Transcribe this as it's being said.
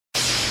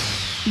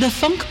The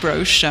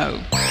FunkBro Show.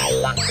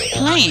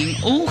 Playing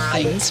all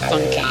things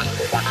funky.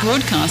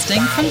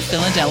 Broadcasting from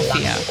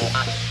Philadelphia.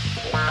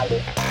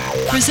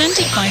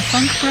 Presented by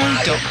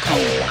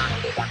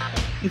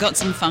FunkBro.com. Got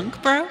some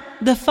funk, bro?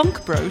 The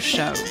FunkBro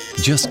Show.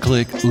 Just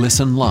click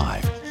Listen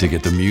Live to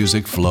get the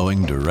music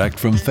flowing direct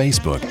from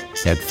Facebook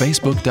at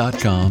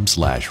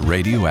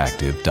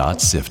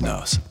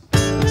facebook.com/radioactive.sifnos.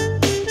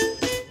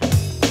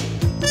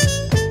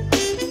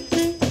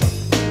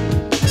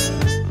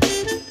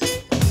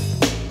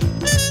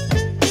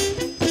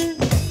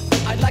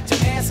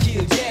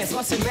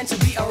 What's it meant to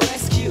be a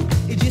rescue?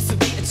 It used to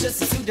be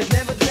just a suit that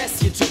never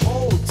dressed you. Too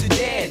old, too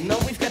dead. Now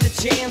we've got the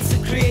chance to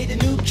create a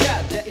new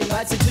cut that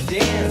invites you to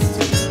dance.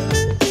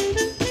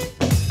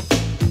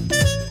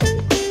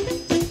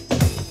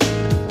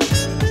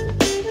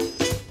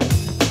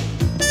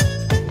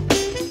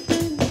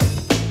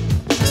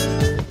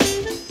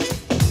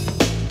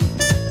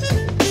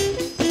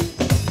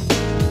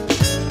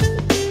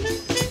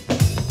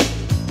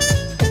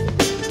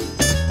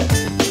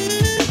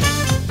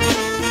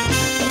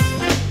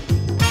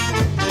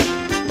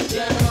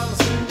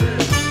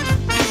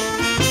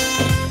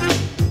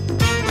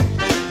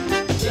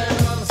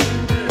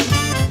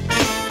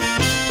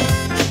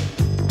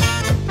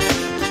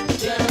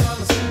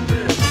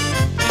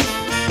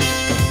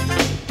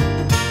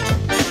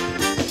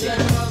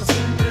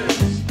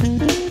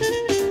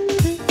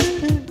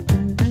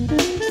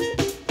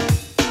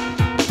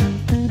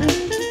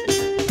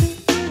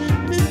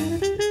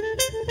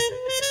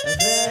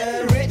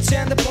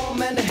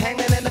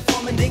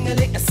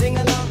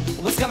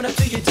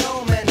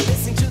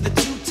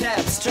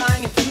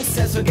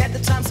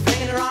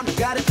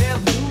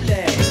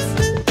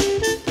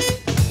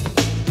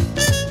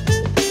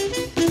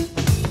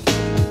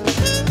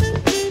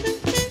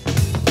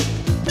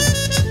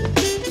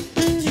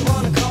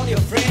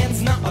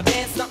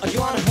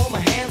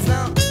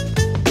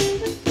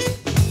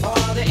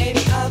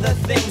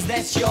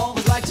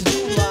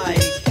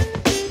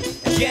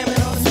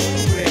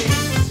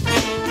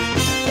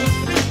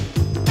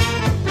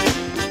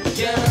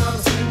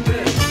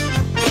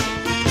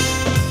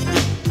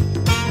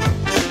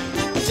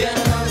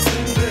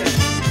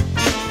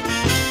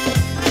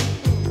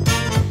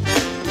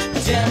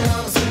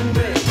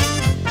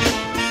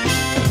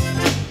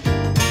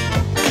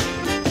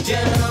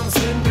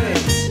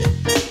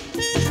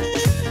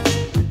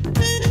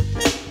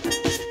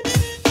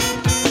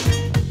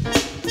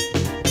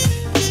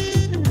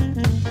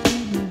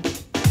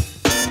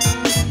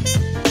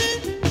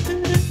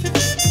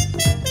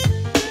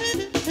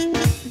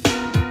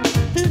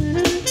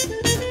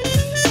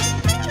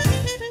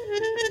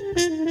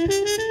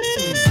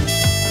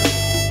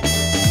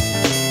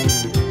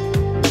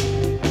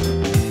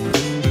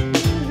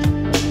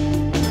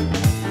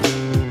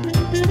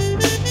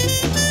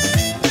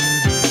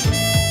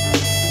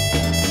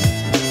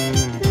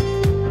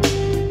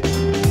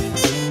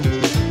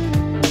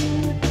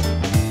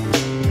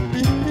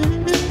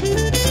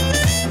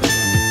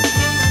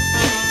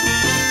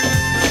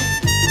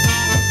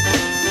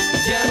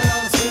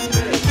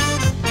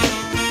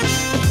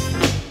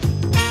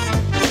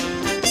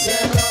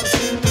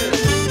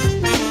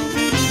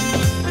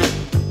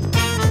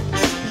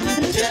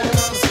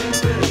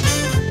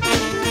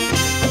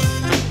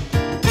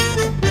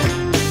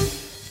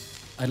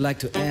 I'd like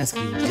to ask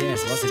you,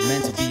 yes, was it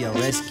meant to be a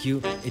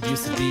rescue? It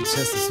used to be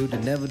just a suit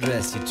that never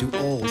dressed you. Too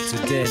old, too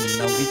dead.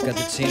 Now we've got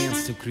the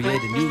chance to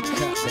create a new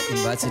cut that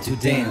invites you to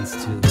dance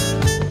to.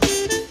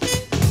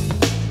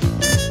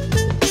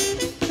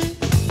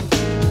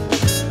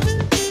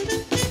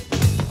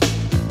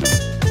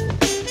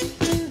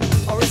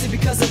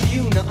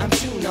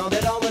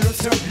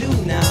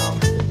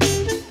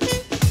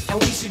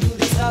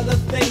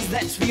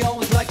 We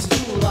always like to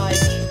do like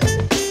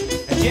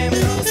a jam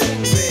and on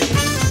swing bit.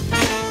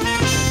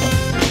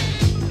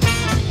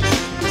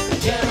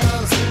 Jam and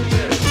on swing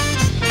bit.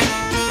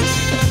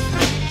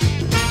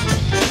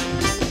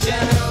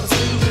 Jam and on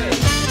swing bit.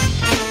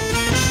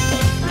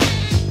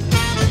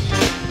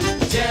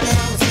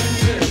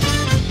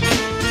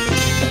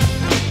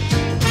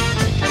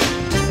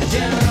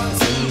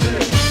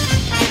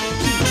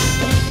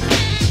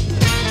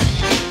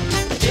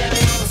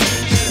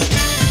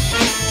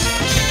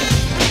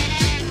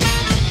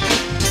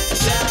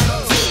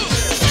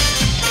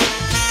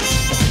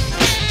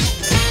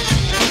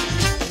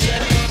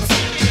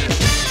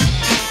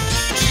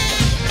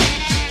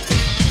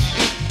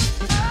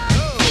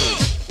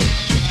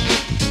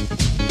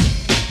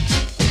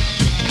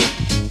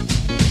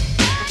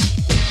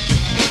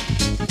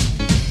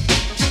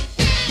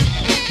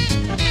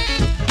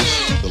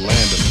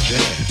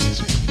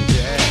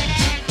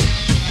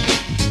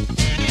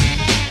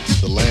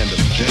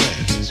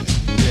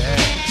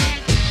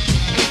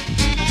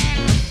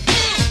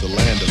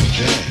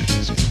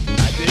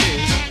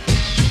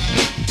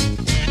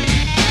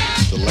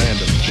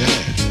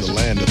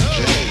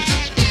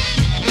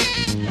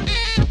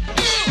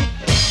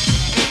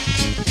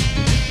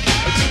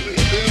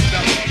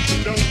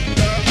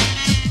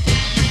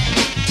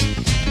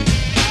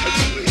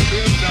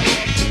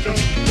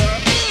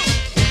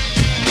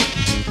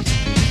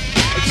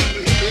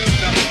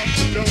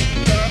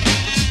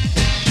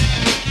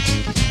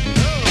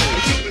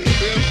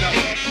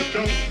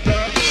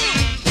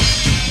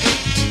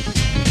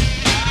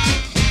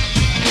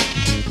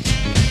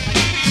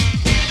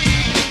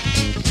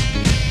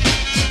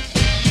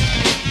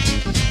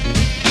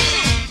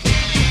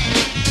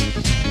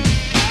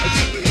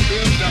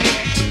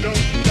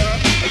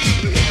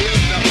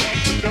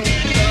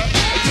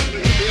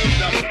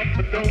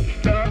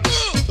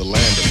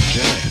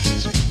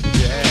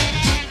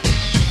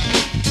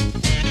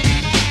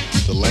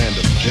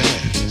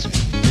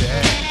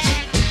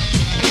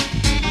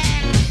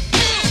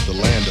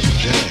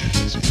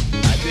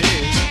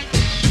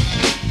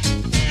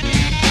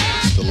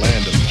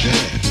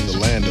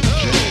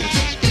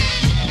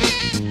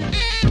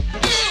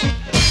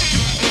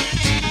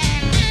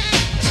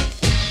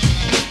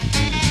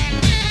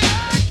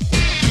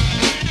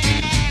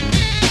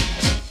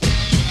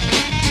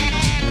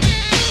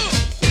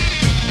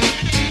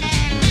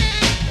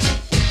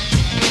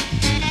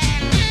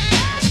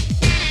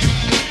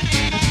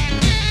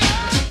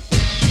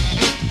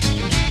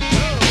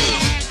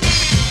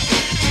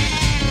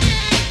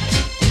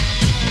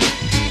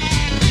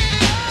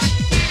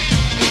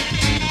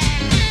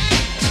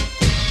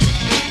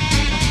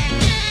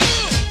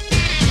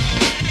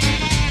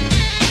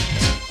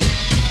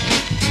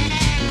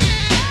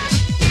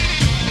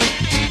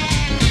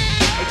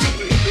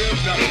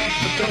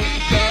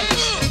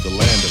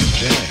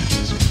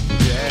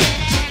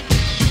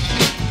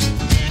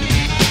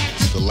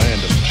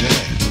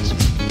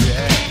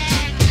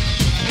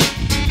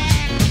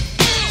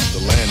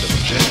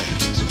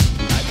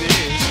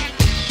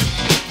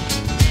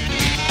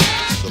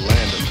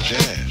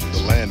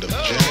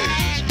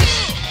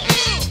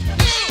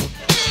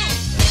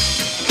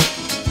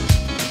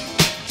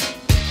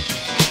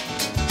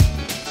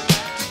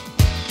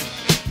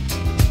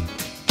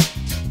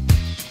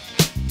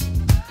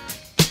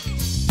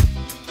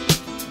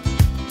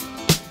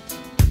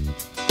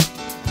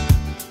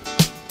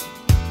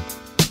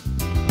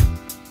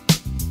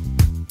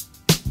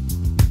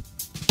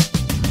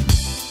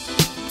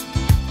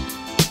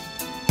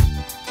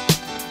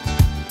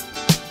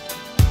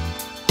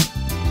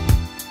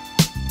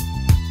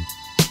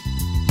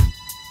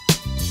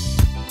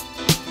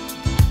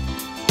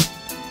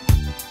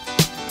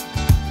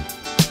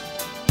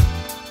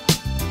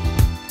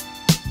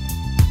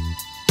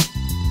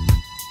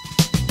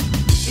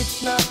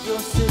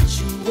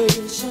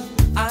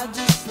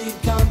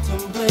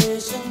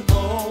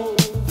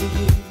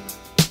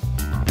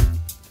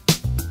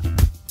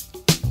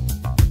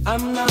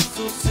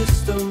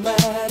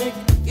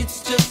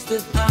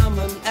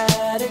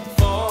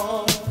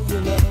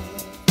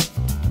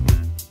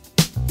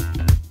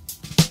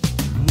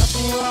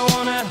 nothing you're the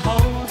one that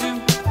holds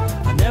you.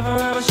 I never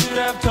ever should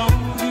have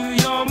told you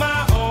you're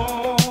my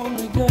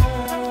only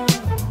girl.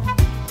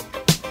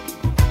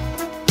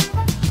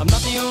 I'm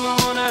nothing you're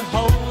the one that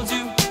holds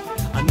you.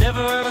 I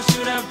never ever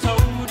should have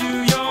told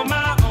you you're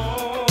my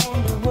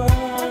only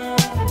world.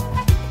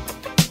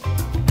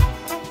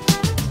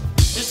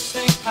 Just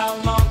think how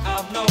long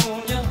I've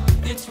known you.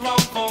 It's wrong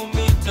for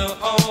me to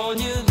own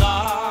you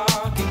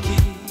lock and key.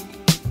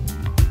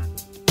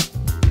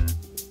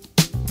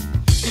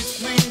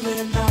 It's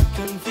really not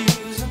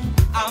confusing.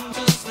 I'm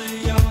just a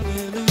young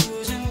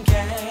illusion,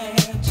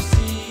 can't you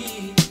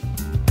see?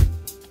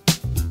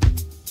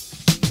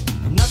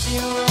 I'm nothing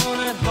alone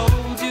that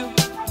holds you.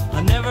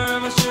 I never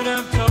ever should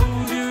have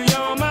told you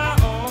you're my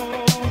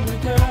only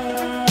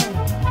girl.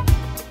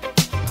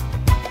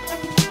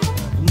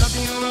 I'm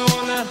nothing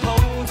alone that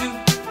holds you.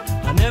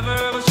 I never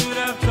ever should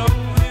have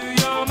told you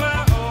you're my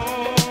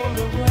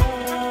only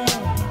world.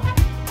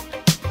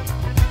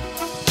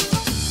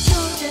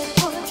 Georgia,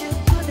 Georgia,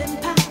 pudding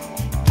pie.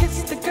 Kiss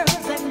the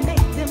girls and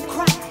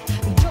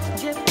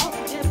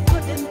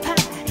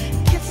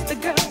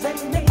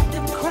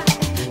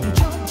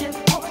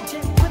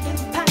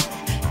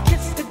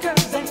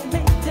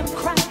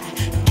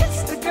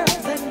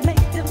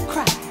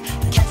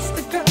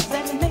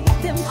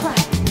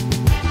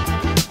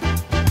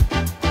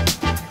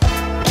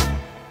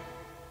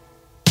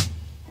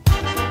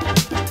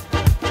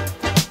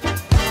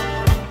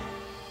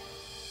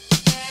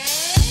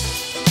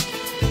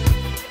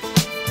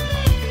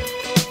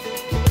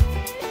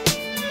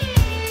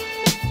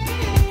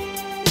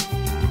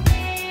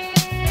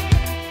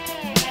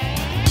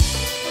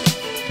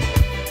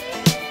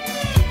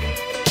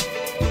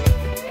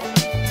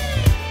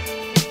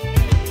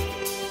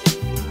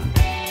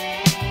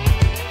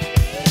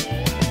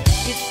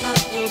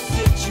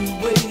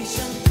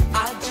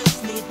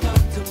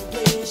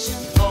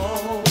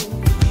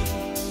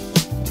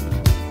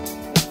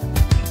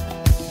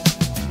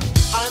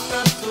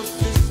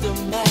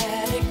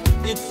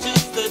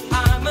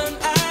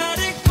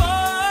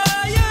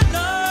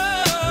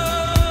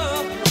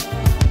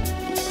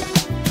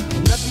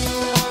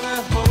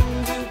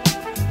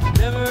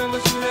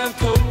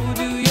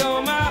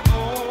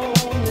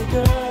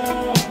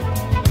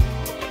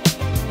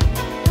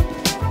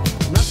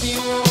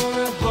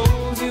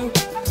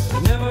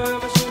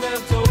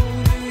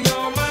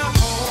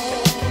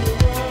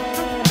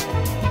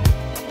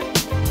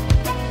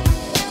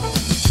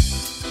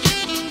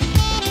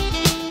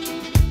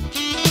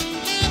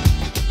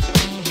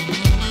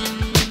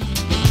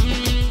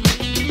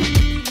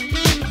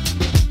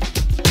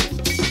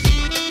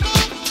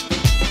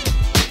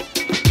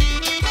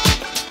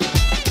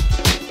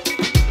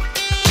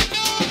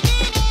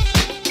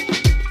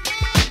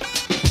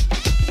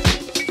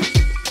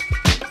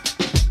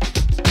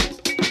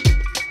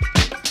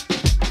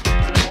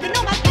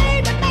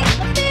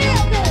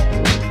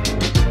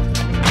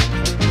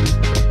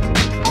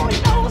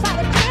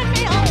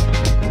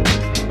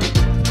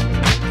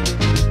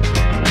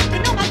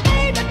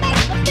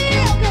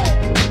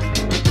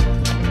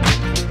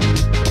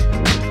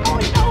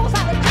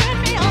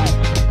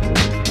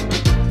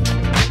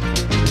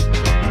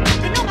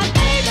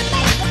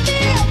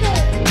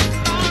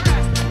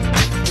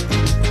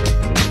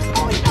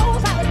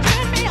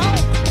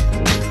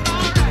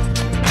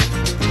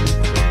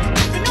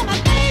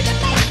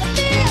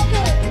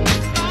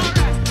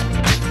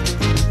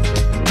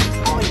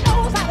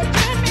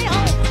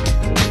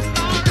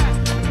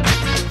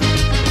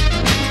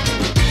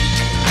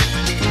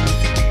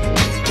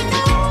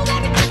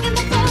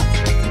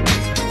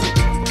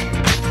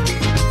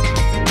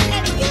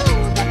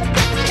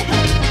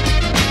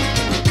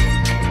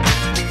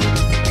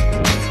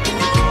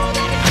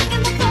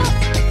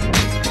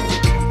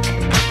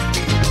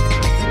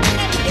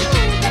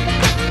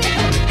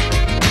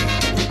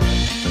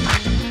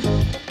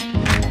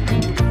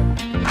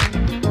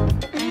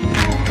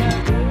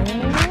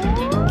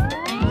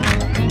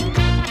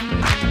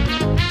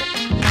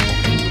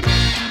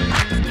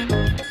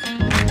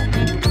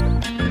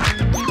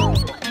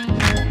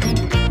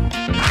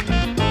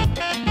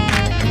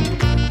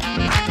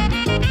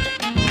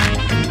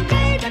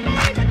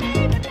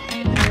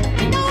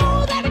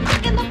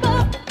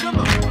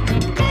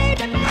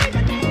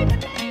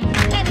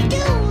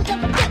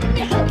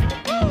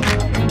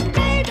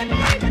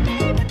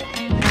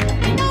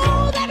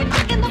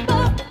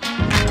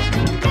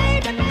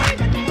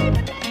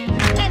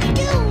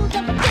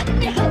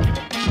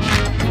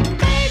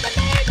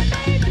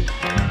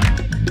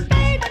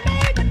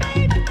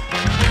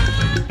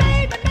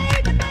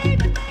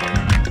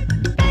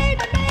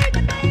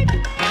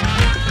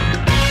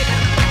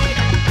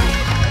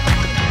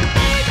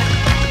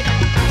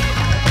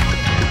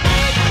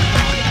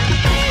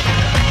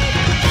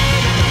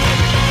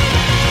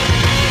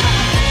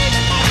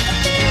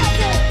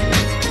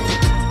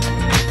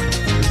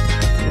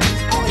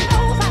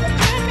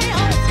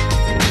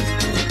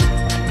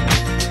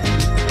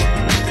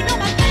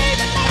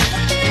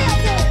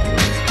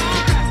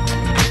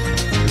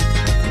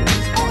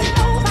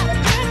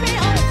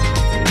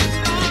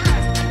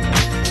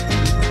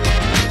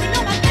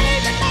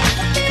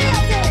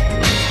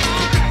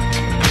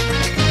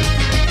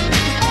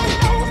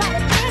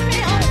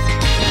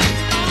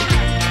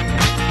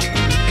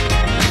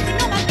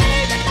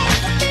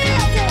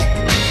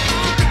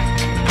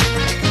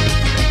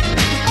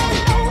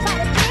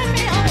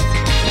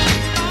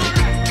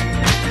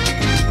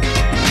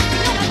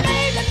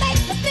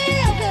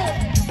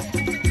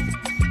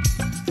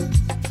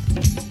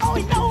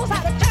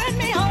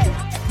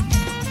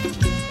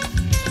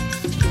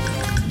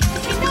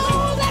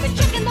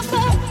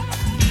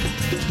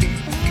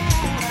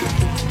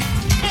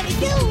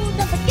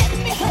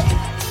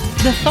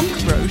The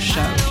FunkBro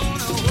Show.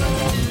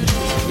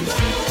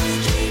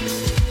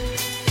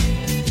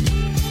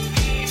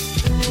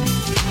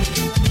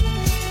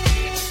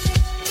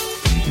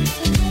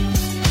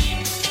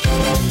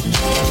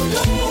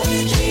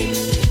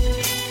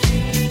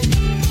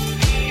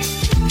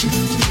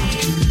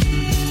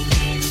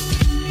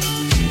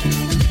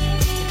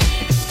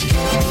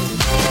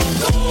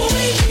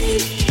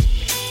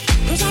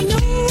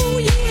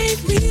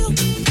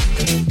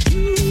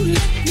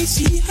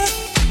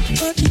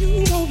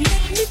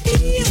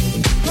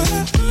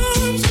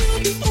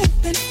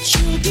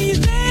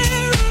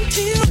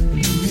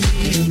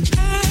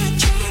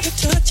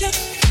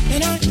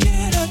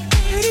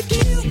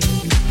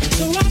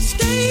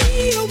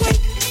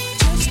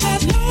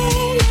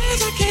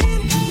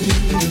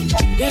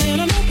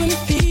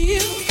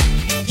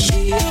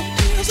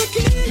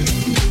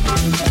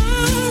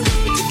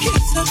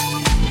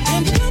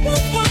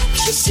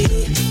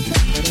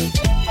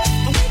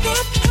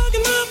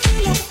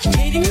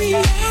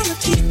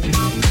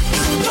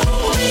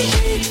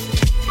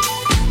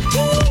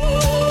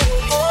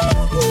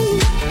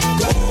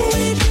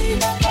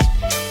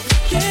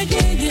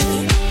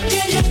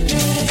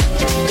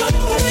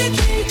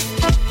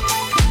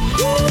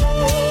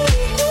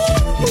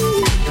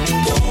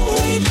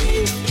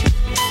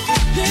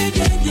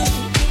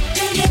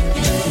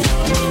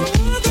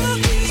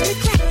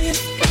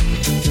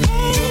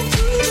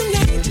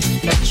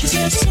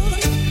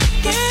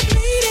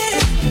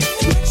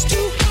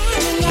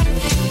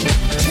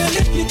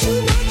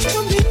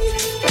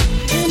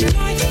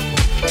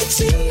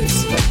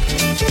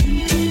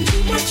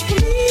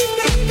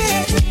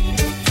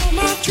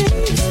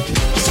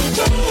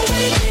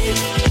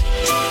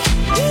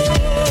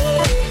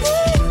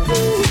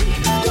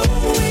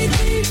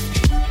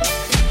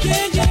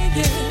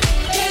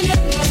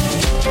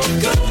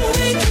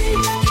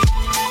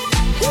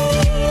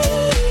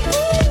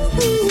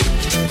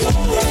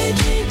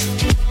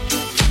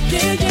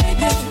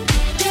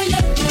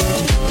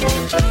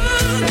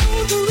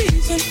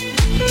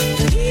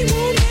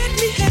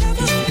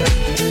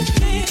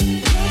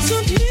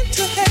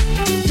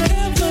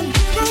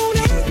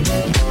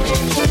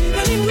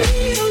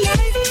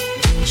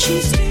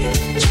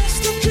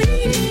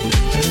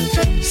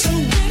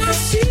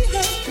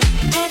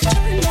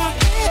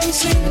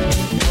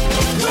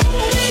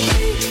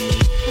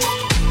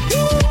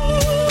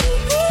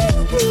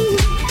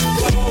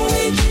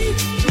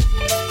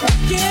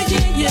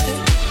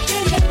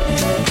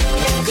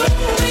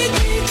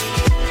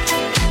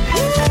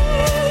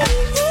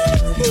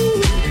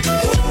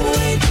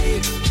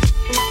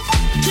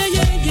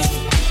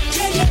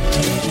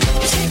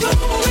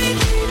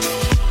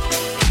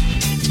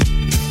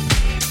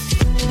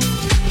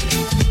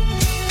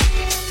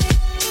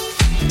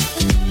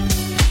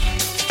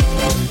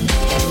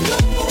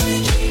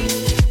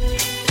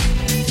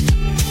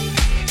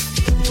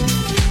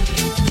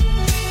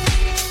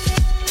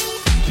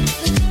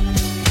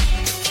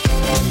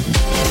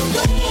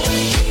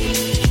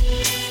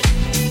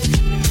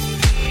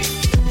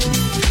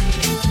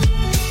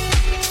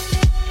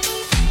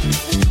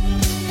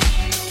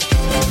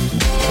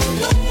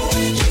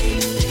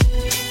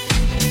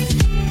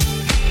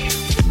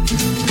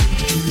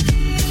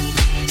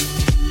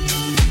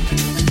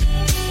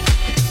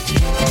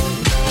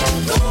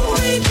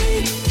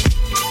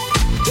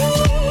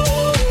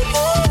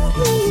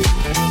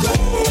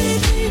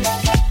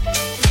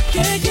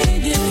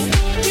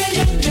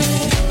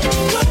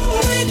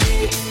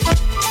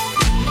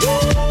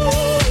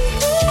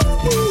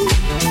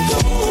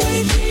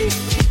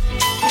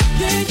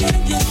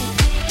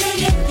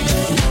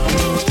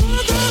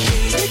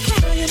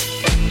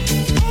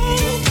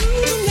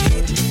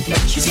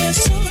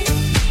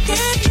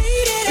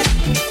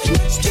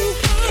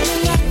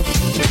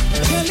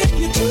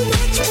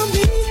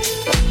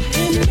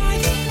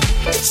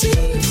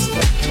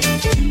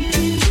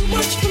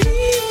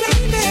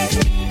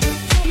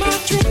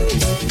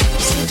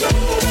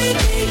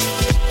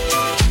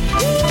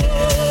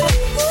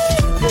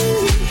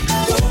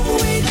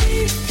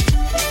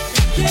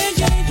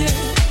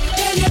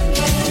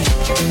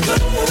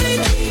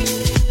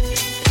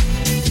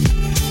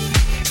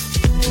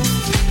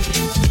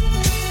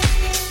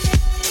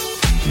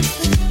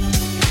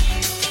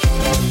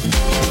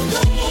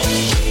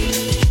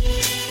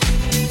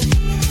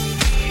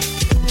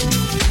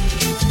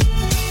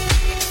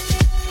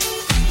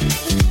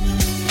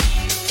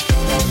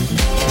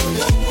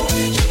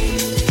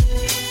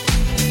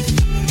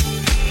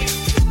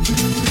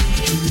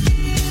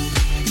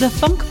 The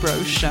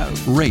FunkBro Show.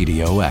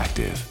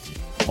 Radioactive.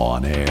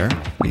 On air,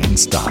 in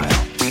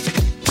style.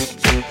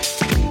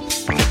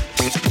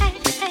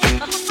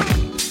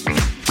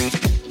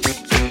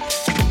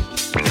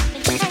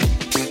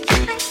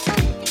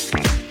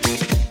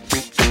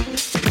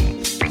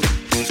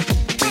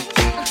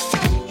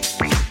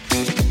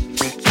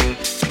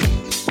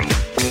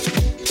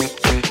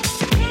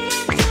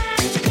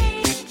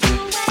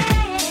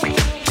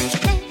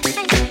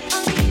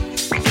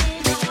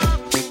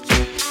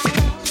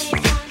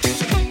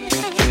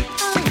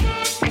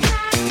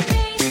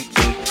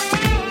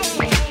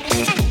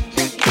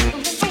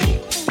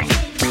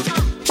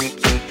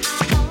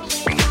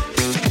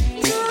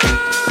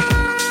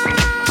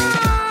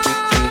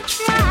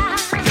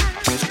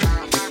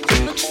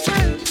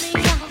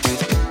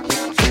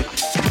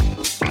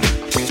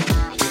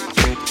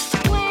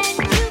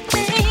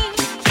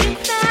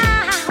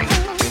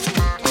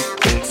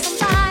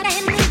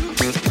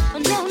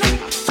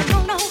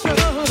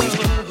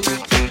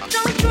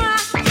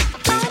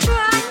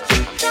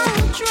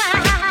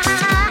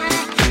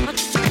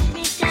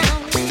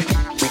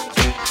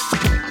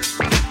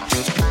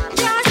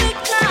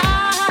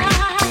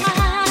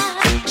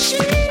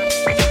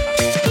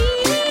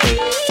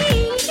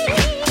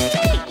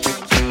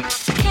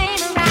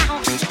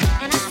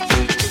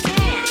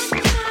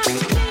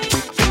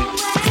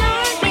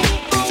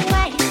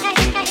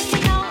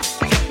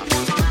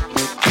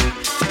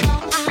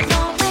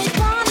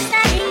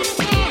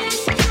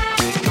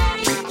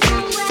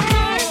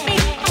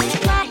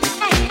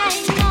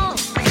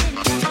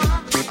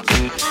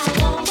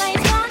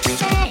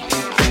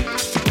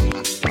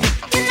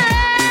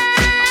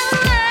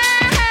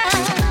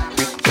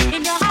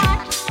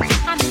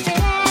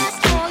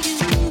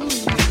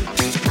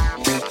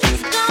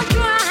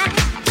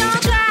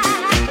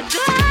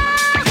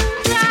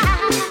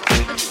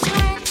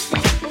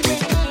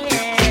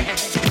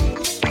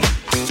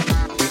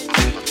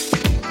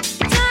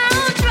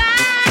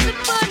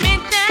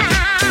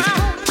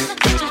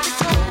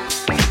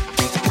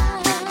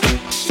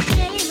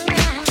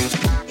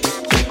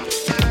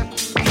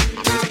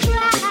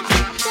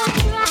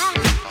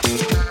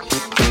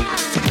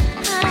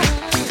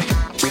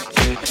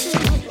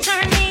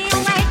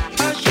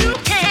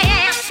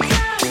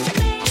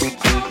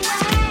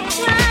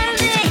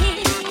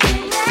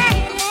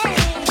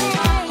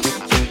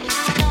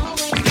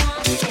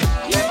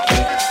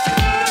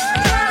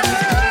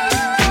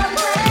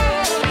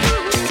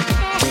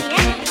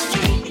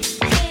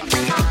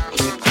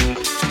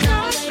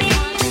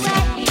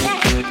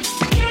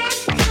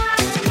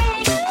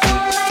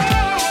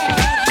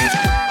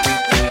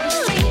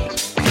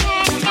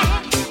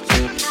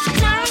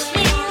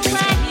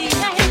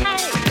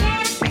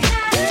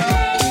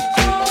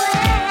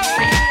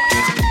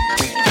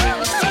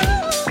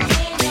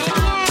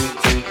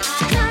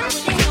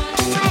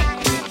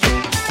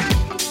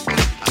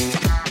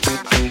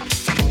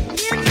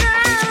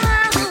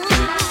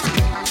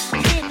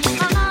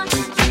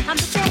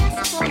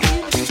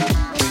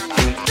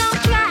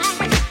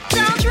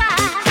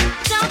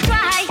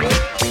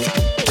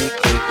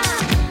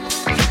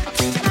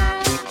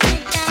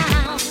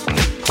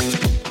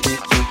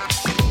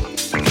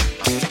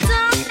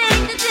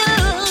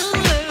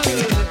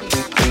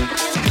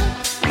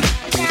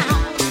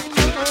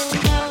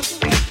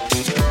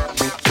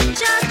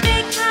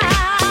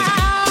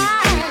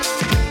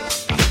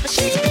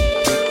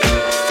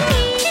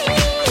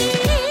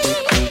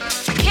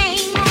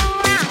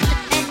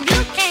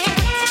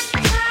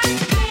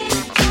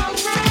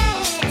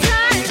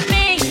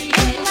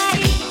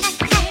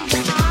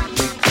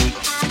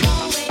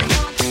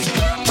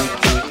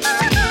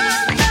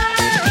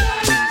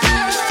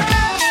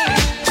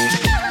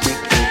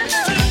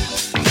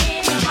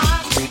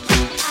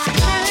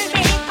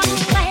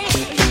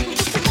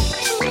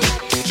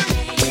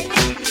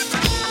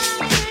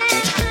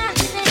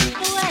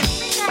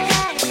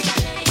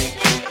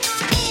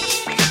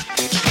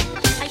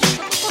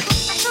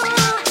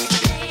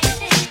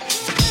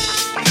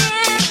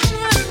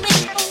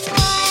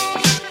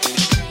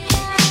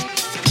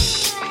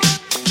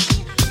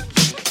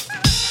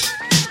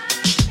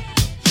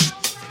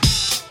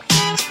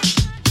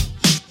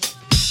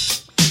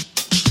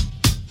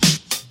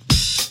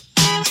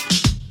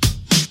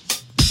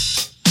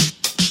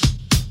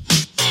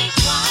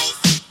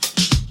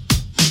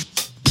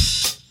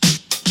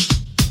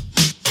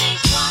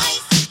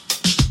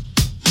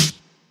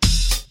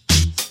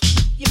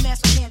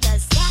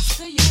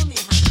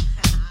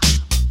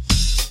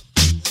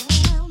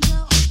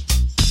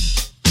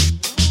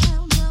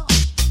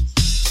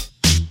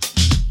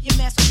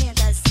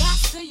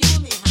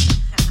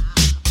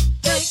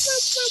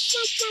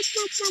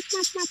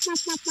 You know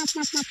you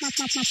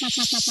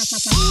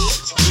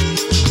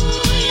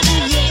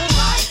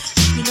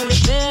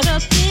better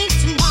think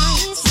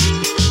twice.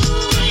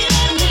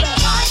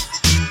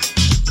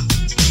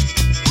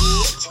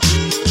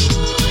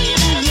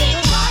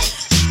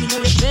 You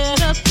know you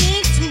better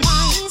think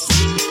twice.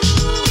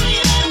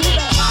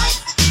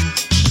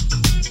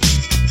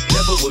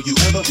 Never will you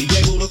ever be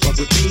able to fuck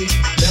with me.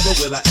 Never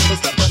will I ever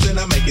stop busting,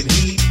 I'm making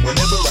heat.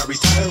 Whenever I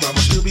retire,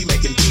 I'ma still be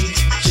making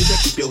beats. Shit that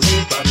keep your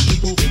head bobbing,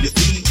 keep moving your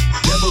feet.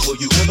 Never will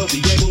you ever be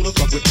able to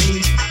fuck with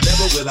me.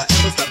 Never will I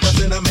ever stop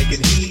busting, I'm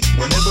making heat.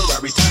 Whenever I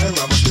retire,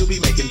 I'ma still be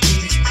making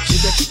beats.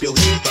 Shit that keep your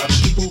head bobbing,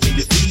 keep moving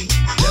your feet.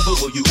 Never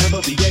will you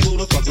ever be able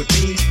to fuck with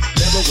me.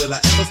 Never will I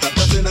ever stop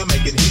busting, I'm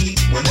making heat.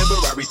 Whenever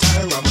I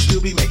retire, I'ma still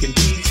be making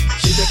beats.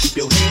 Shit that keep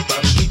your head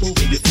bobbing, keep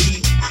moving your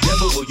feet.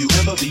 Never will you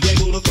ever be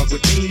able to fuck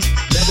with me.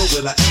 Never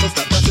will I ever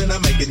stop busting,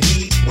 I'm making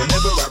heat.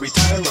 Whenever I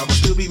retire, I'ma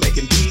still be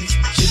making beats.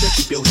 Shit that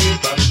keep your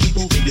head bobbing, keep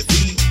moving your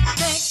feet.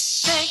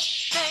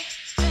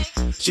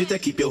 Shit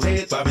that keep your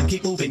head bobbing,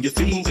 keep moving your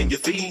feet, moving your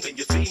feet, moving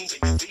your feet,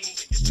 moving your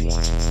feet.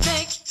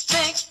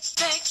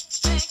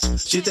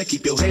 Shit that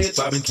keep your head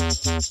bobbing. Shit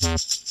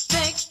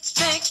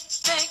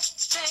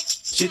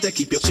that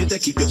keep your, shit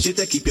that keep your, shit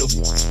that keep your,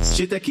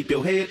 shit that keep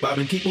your head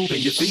bobbing, keep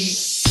moving your feet.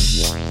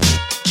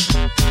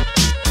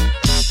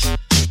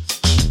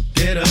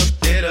 Get up,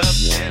 get up,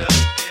 get up.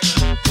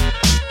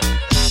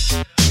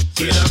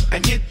 Get up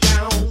and get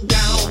down,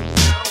 down.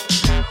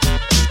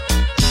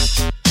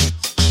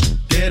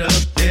 Get up,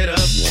 get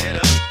up, get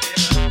up.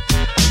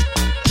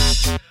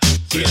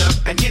 Get up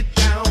and get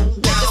down,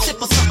 down. Take a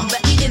sip of something,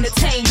 let me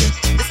entertain you.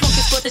 This funk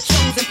is for the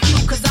chosen few,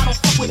 cause I don't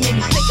fuck with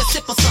many. Take a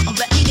sip of something,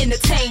 let me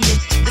entertain you.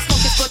 This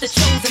funk is for the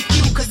chosen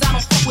few, cause I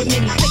don't fuck with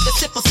many. Take a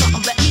sip of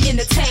something, let me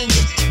entertain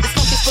you. This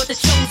funk is for the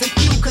chosen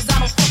few, cause I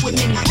don't fuck with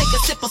many. Take a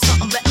sip of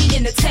something, let me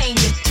entertain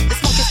you. This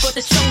funk is for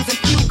the chosen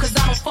few, cause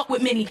I don't fuck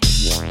with many.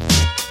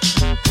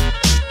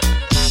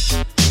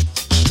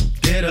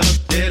 Get up,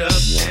 get up,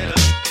 get up.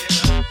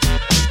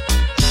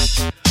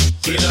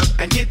 Get up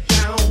and get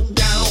down,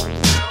 down.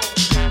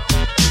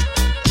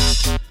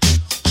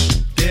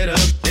 Get up,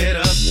 get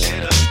up,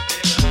 get up.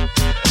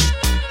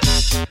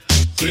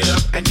 Get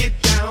up and get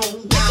down,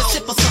 down. Take a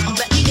sip of something,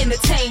 let me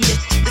entertain you.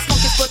 This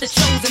funk is for the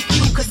chosen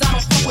few, cause I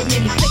don't fuck with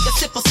many. Take a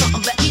sip of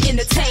something, let me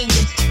entertain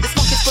you. This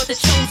funk is for the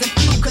chosen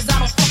few, cause I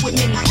don't fuck with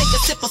many. Take a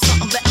sip of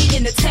something, let me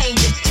entertain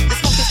you. This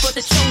funk is for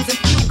the chosen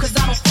few, cause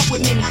I don't fuck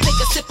with many. Take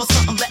a sip of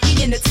something, let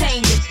me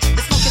entertain you.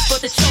 This funk is for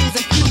the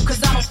chosen few,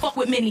 cause I don't fuck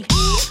with many.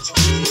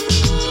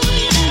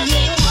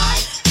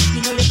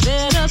 You know you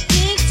better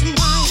think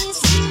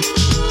twice.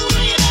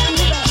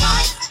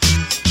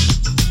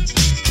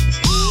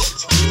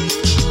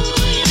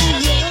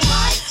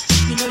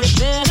 You know you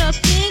better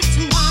think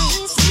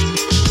twice.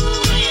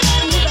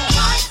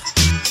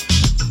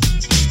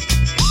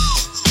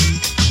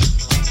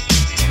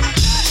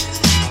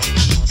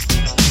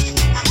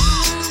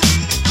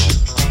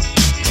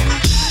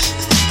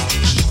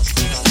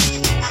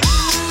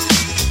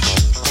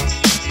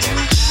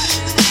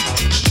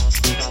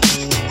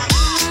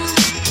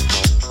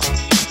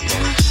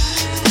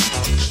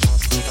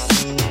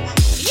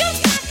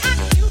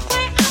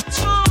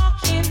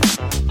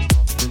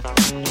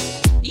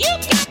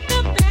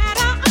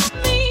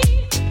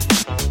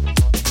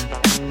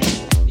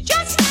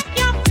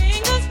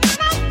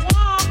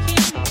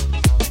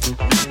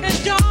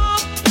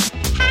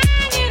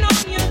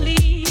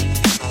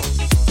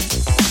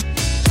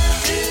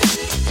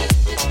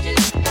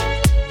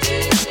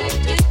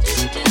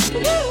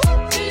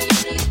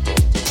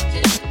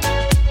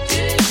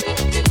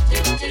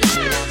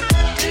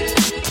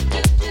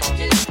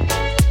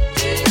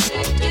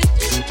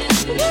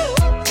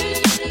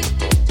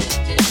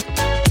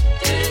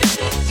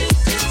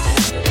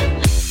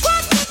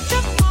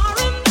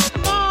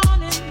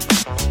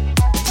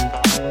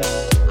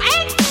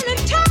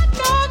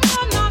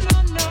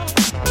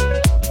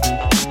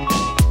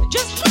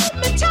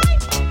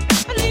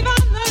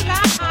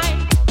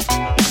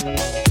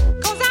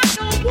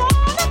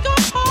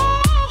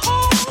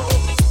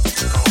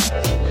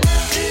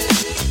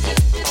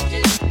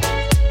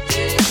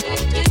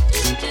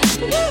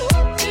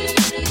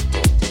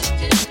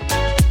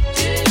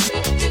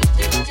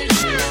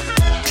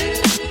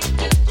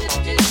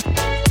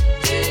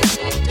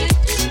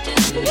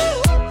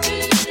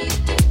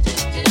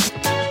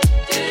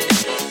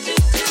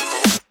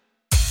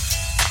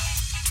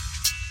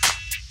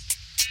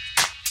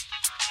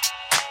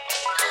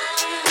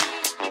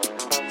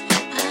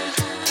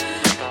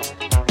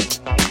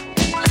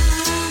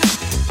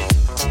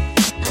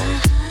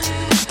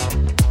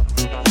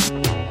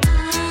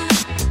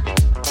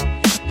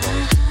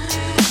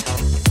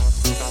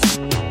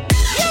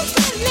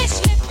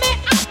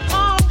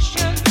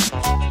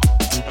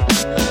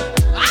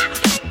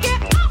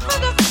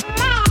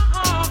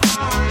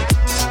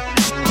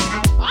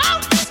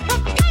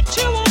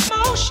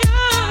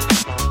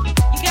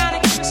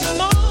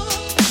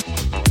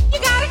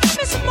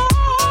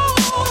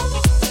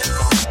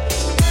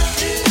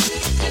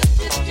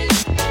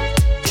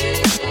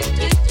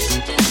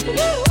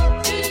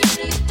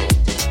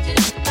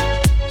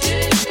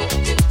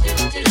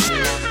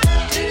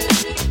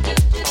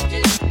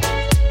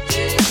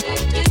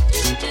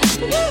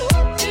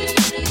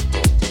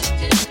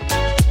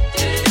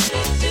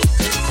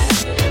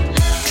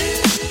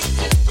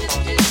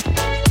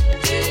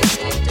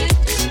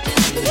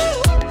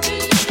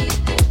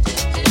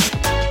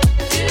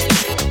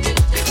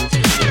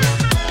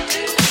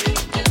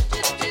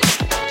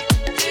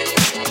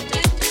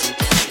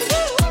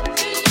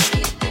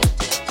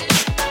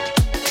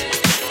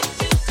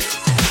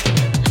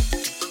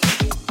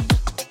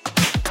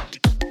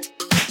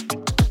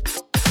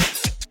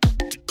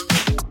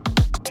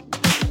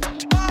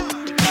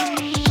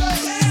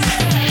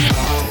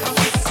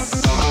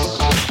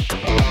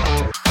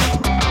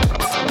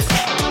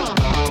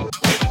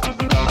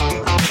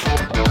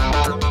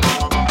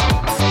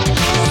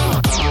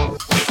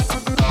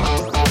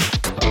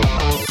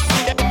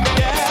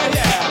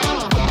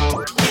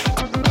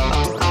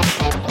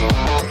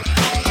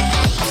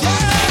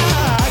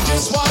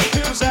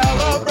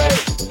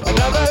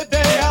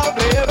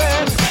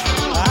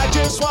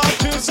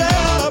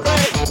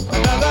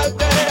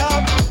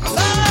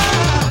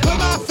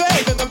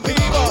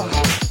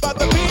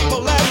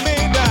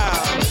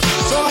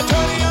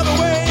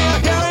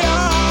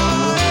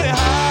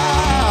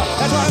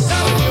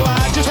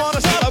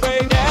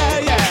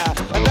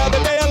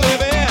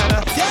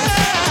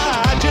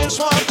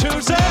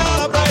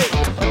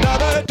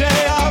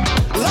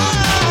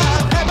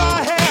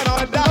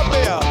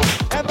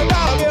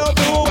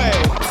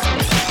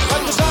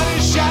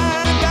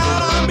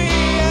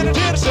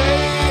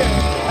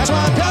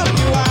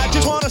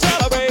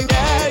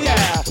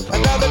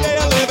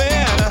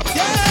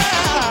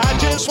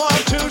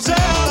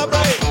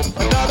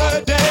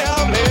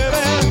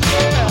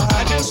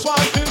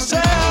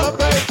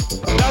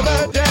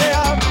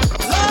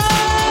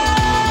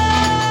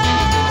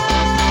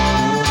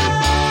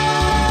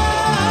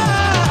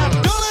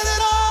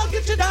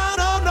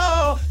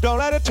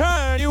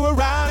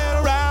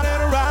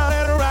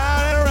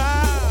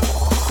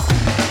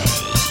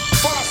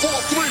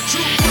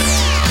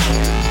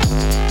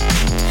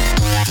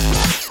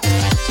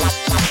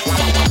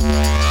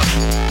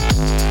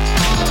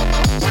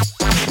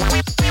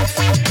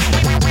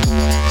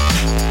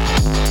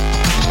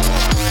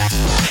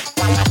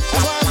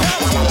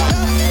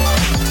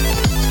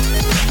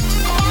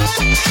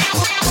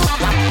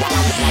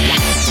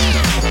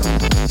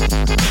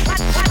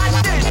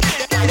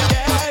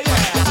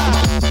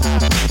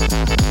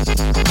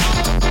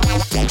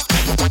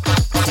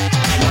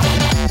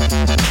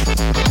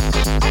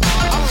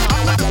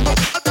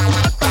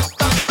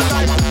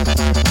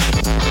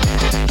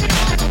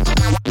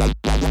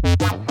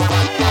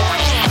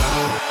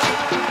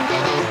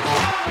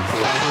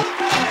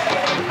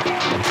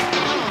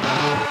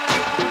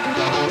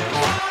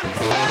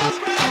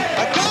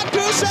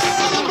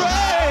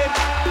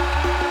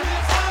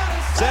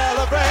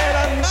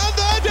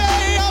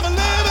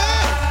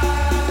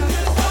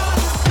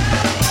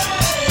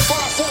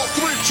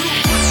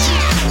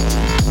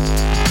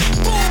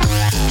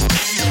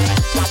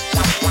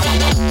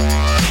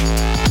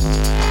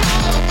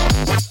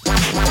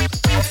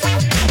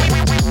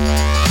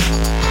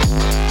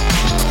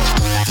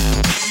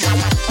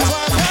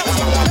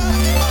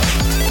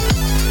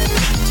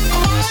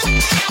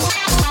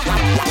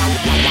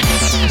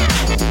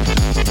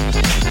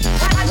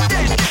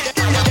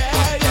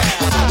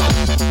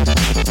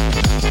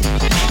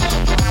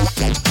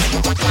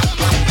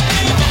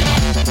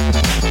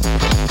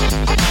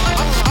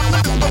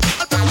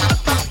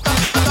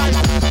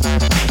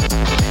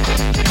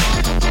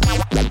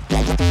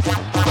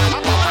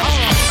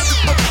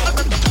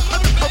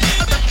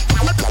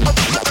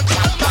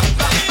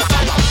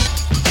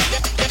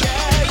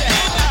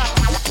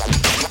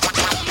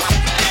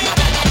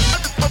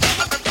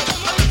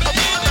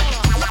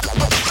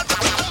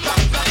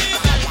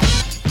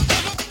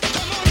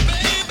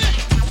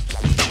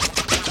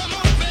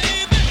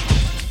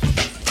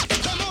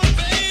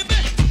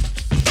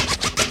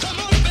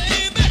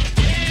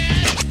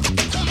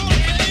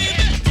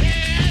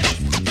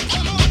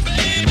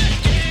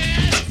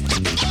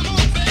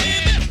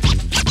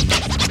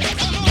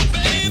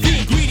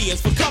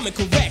 for coming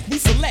correct. We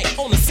select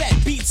on the set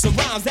beats and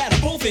rhymes that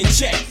are both in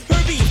check.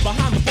 Herbie's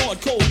behind the board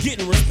code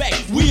getting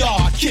respect. We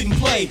are Kid and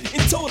Play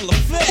in total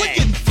effect. We're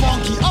getting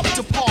funky up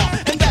to par,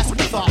 and that's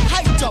with a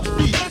hyped up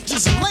beat.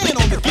 Just laying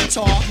on the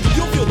guitar,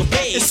 you'll feel the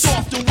bass. It's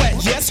soft and wet,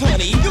 yes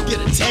honey. You'll get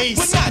a taste,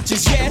 but not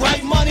just yet.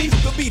 Right, money?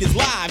 The beat is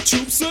live,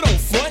 troops, so don't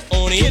front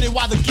on it. Get it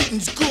while the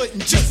getting's good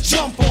and just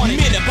jump on it.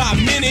 Minute by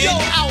minute, yo,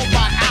 hour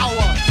by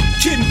hour.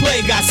 Kid and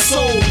Play got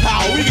soul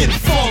power. We getting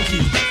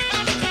funky.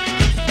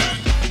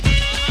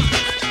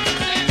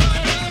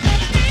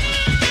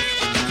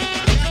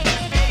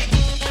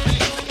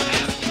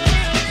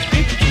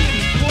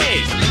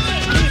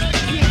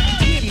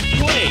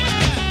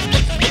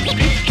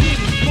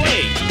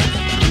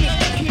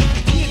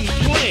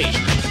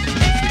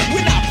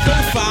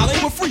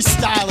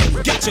 Freestyling,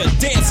 got you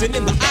dancing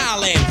in the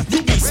island.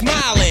 You be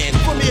smiling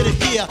from ear to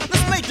ear.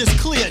 Let's make this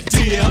clear,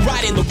 dear.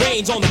 Right in the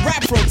range on the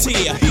rap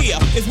frontier. Here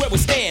is where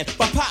we stand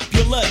by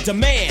popular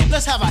demand.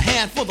 Let's have a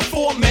hand for the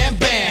four-man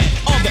band.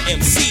 Other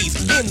MCs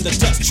in the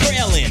dust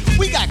trailing.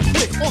 We got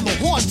quick on the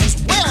horns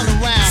just wailing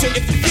around. So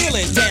if you're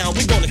feeling down,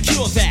 we're gonna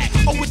cure that.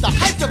 Or with the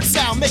hyped up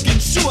sound, making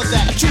sure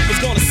that a troop is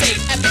gonna say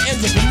at the end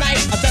of the night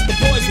that the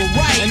boys were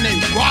right. And they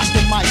rock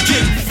the mic,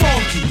 get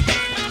funky.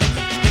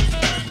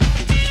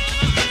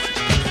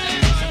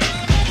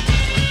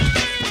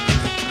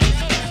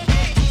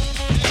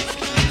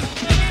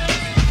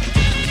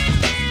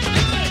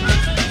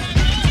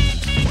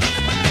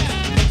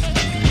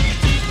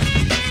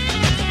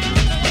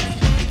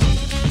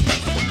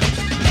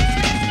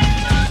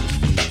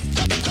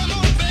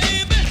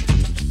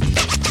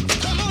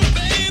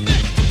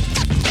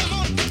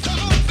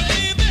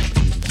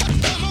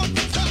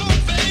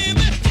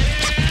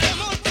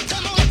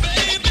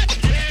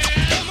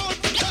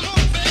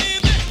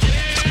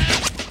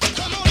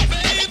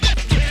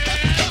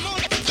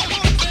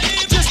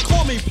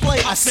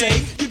 I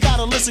say, you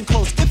gotta listen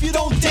close. If you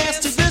don't dance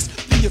to this,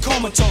 then you're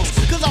comatose.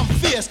 Cause I'm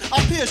fierce, I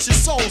pierce your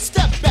soul.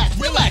 Step back,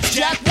 relax,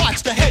 Jack,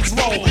 watch the heads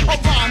roll. A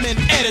rhyming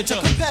editor,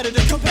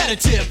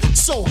 competitive.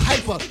 So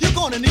hyper, you're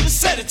gonna need a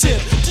sedative.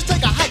 Just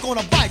take a hike on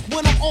a bike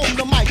when I'm on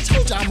the mic.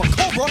 Told you I'm a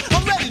cobra,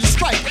 I'm ready to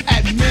strike.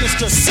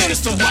 Administer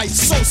sinister rights,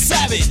 so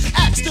savage.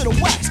 Axe to the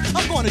wax,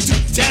 I'm gonna do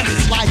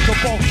damage like a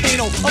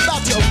volcano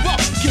about to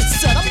erupt. Get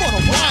set, I'm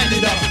gonna wind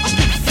it up. I'm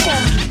getting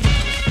funky.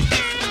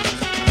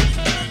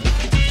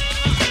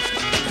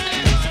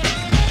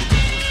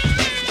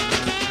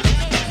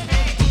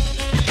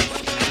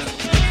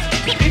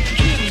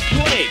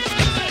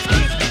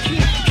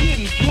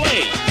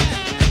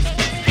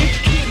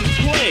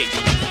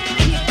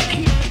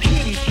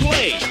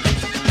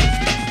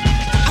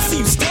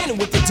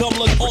 Dumb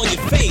look on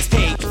your face,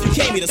 hey, if you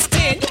came here to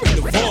stand, you're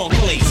in the wrong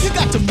place. You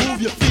got to move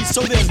your feet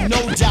so there's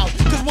no doubt.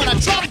 Cause when I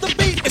drop the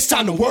beat, it's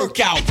time to work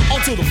out.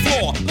 Onto the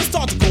floor, let's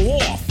start to go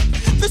off.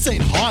 This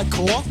ain't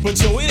hardcore,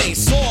 but yo, it ain't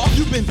soft.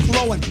 You've been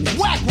throwing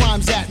whack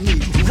rhymes at me.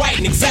 Right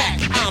and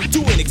exact, I'm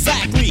doing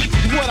exactly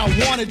what I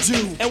wanna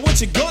do. And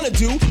what you're gonna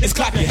do is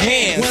clap your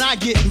hands when I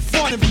get in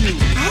front of you.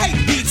 Hype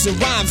beats and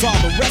rhymes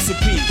are the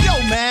recipe. Yo,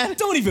 man,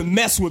 don't even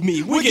mess with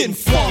me. We're getting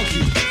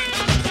funky.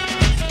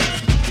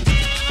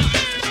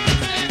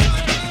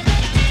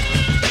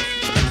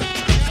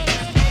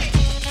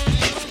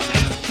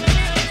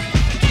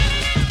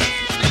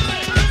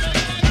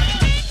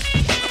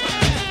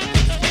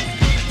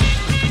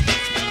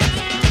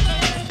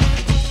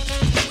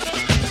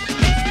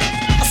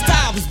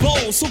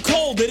 So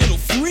cold that it'll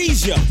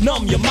freeze you,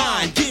 numb your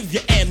mind, give you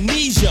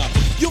amnesia.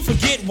 You'll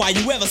forget why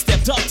you ever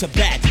stepped up to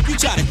bat. You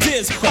try to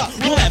diss,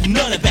 we'll have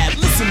none of that.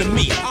 Listen to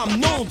me, I'm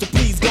known to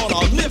please.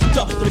 Gonna lift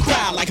up the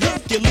crowd like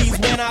Hercules.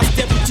 When I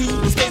step into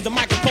the stage, the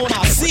microphone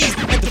I'll seize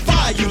and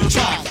defy you to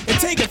try and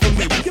take it from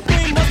me. Your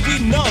brain must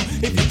be numb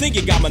if you think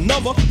you got my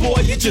number.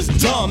 Boy, you're just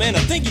dumb, and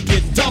I think you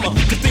get dumber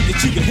to think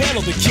that you can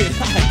handle the kid.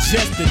 I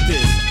adjusted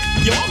this.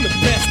 Yo, I'm the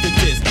best at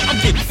this.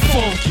 I'm getting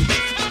funky.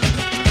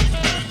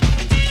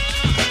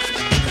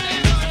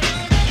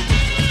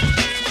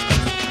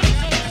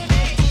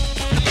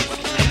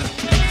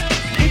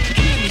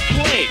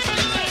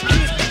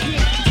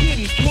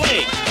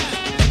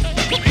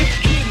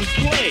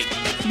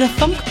 The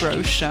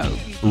FunkBro Show.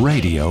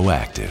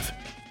 Radioactive.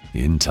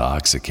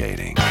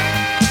 Intoxicating.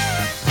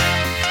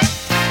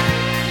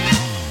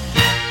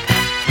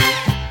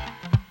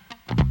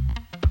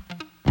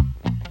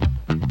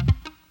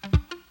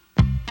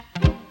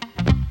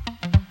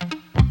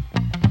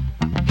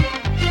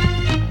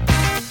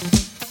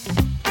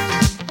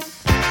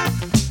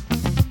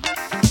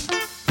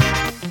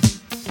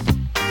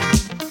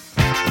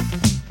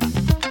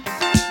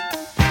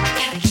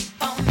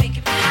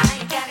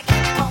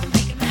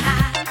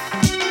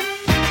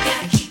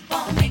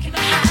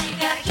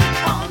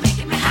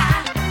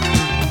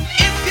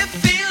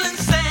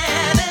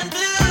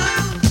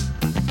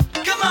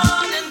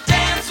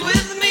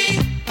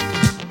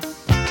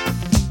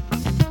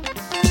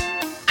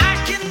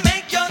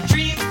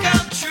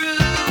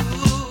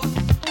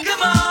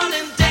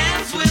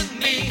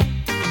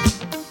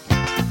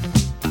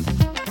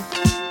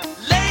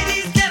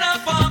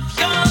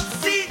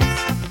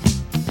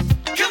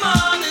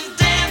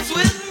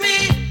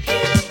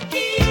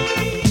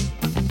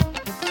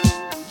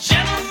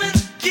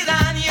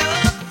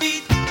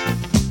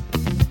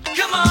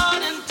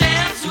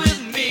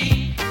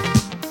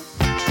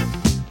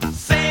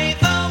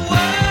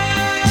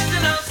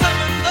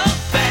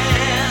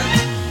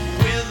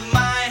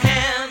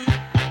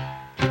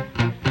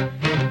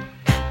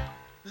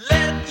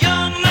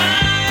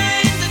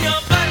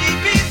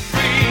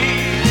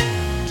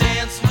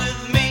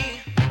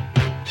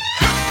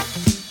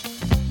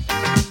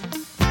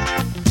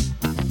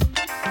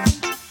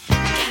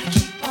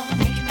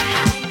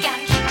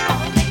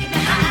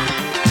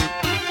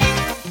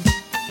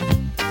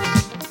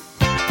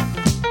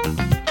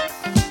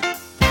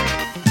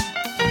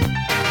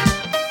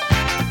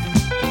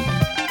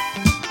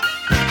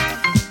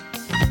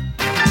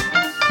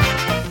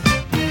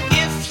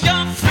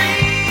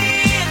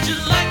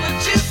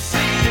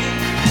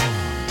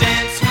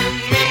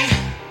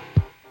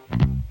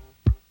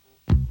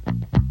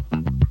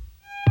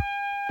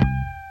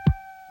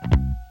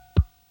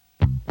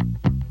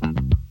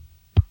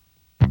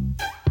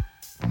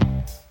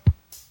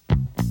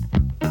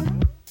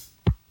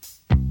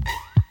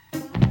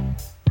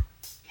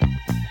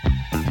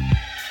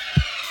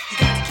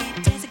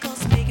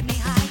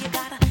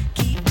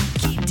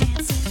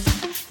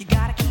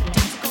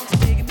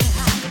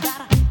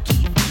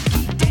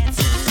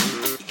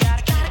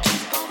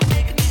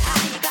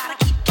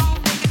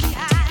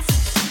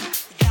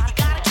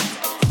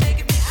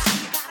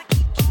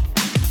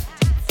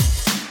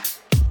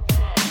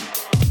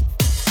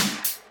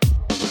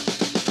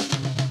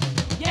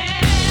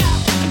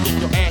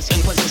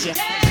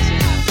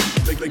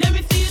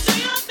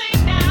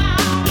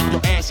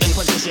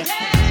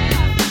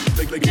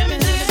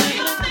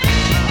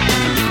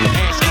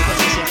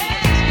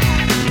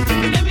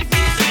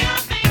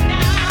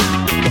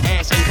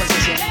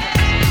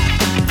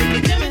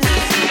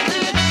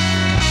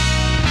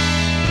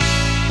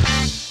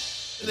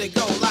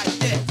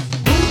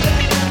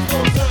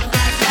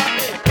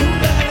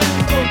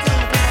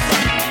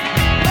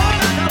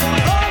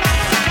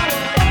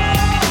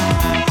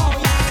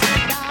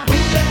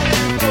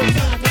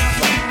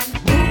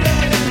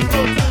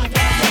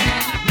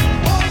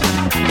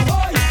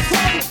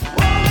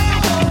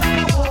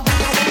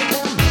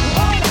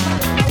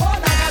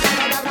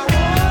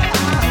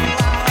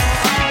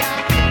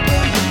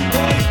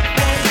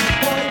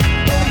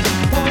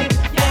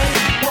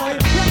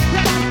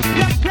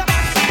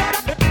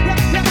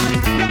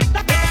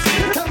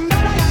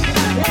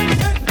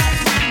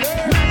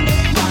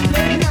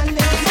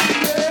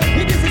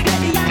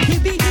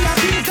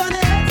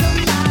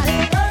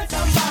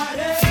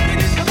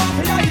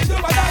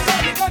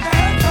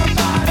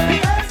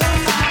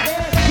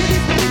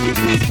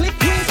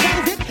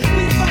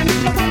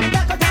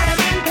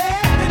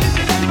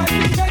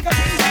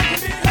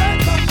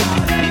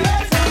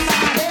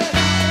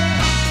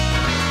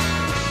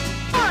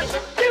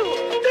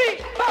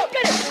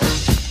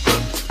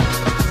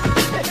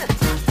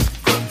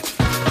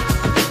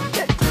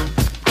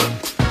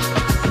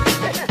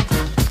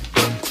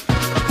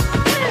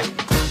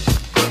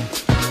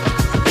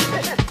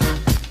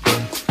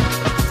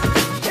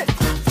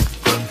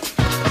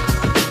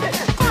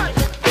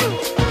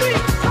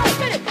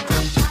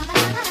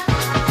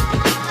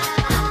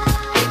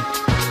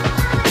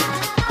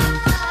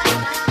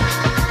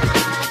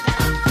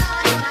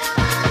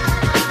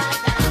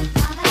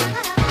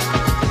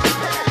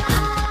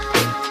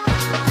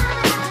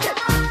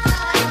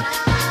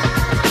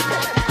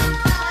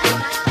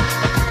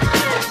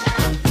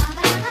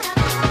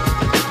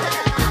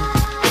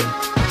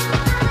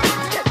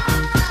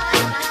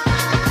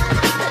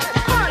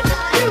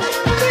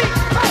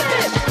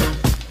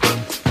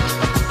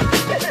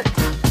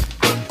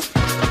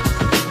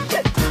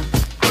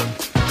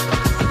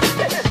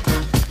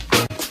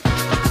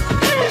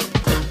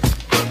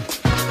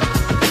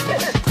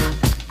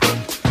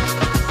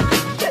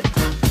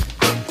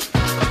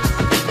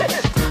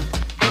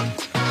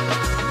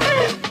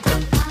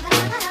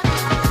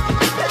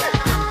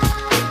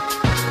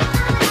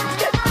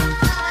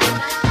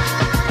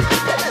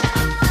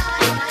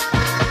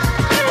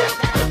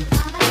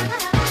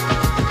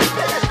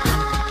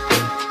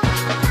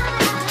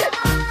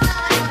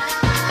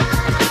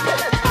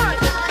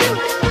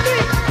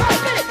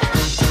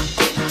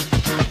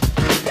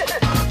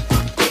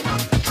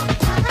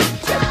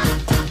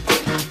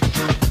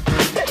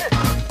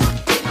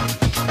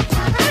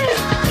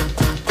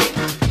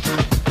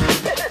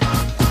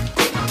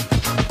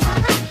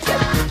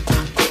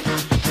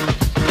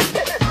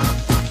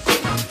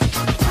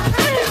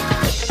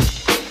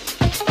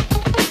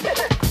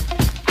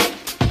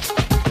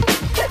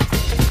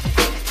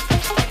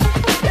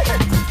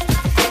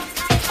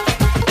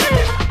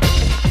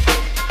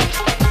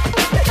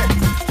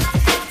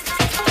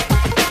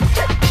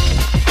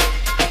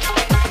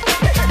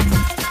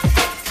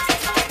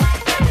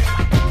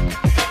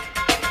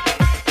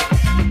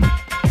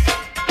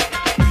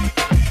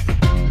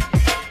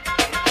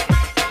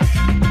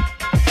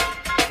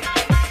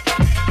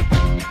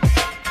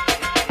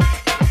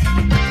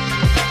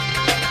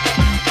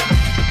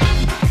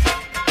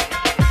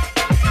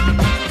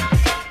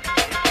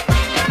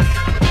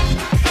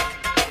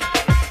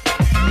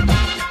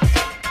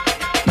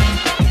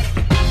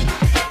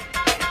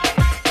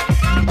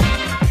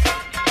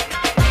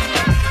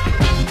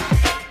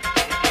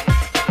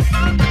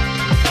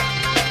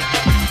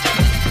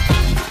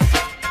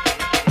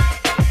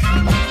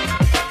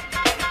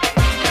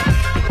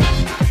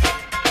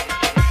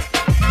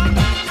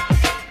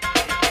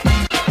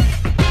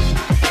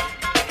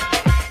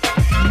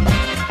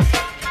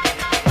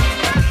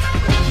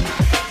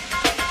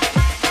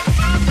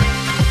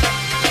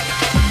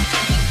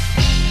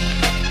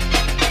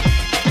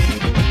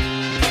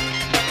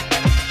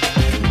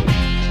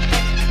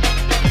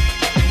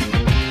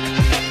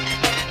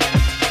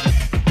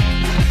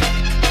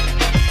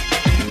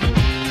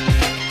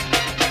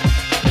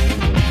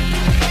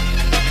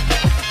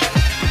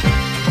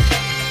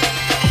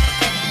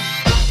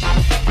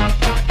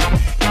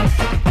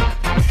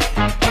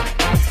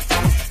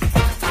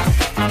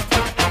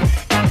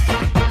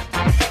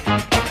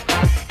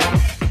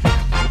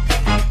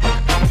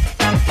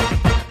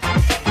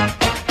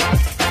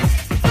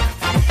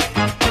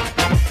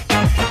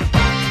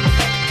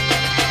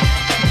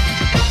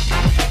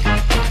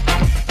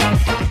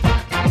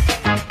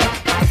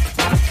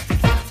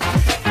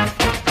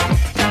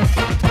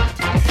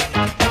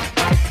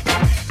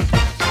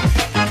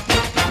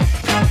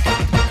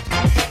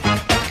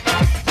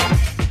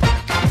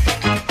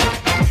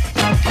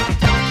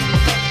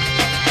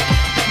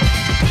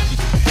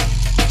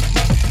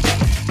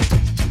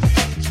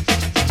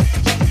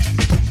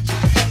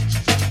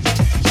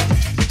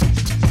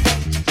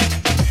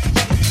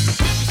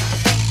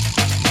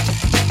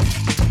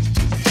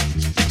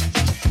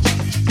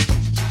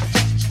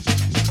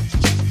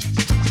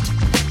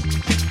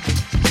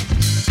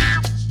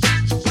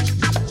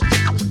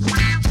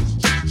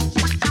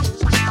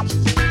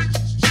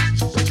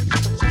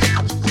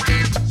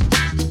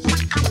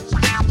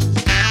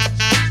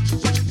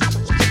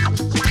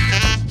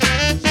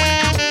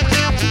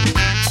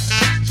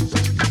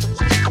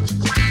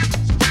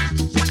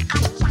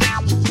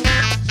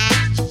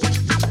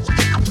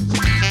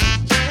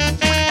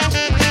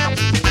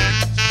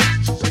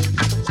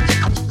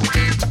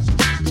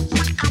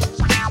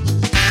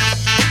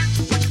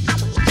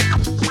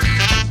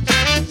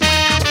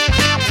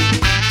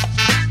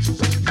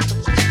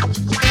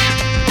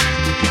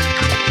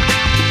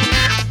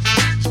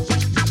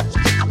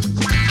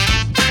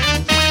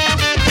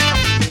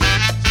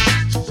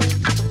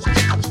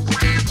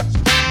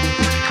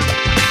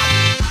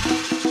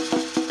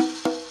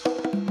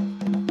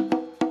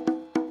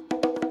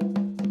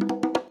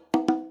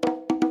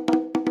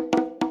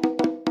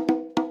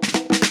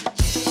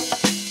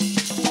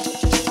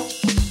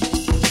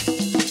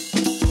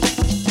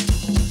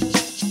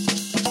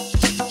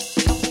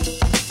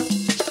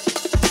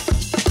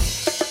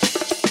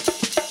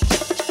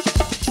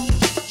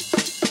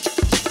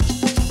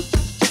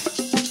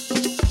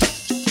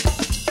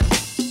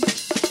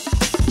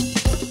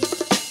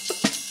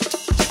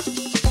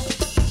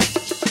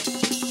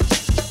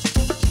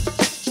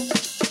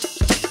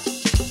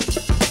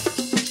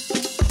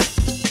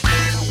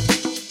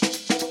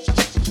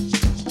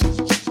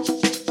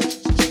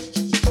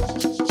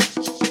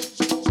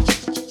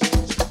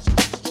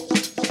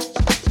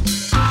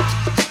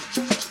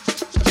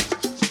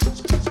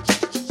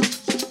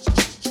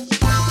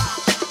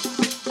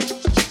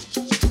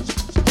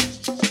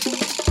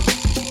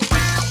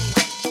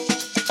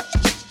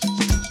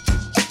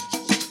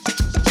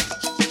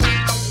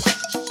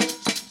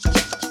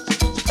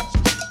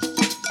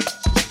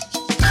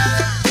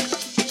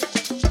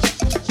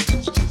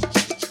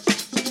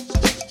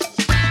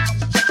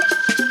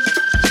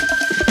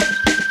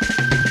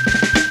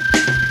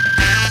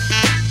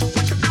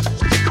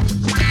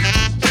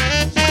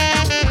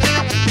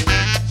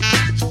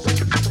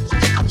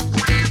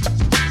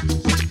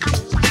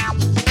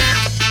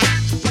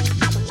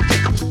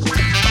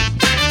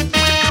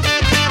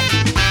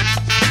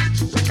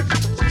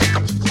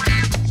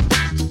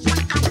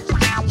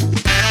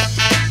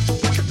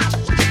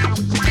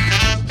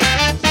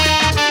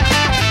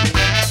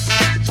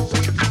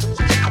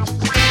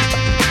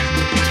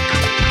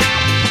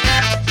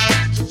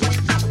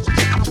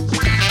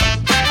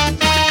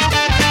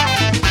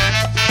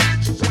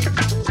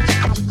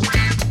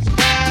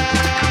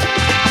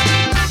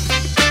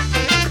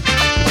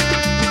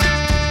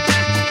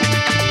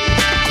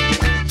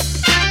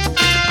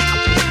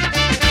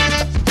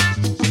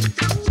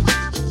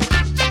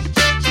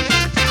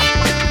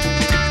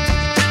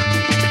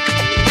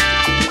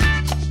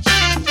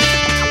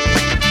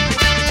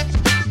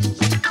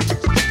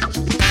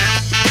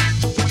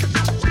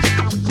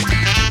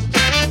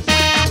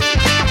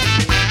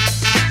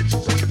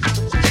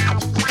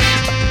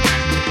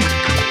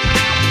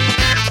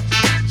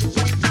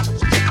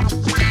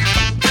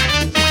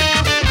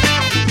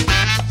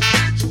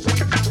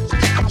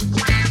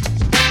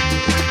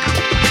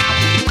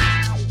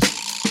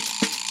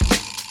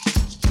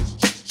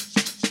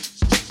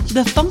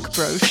 The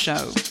FunkBro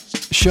Show.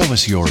 Show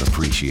us your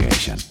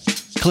appreciation.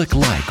 Click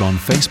like on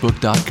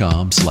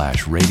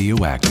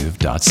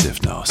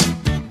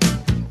facebook.com/radioactive.sifnos.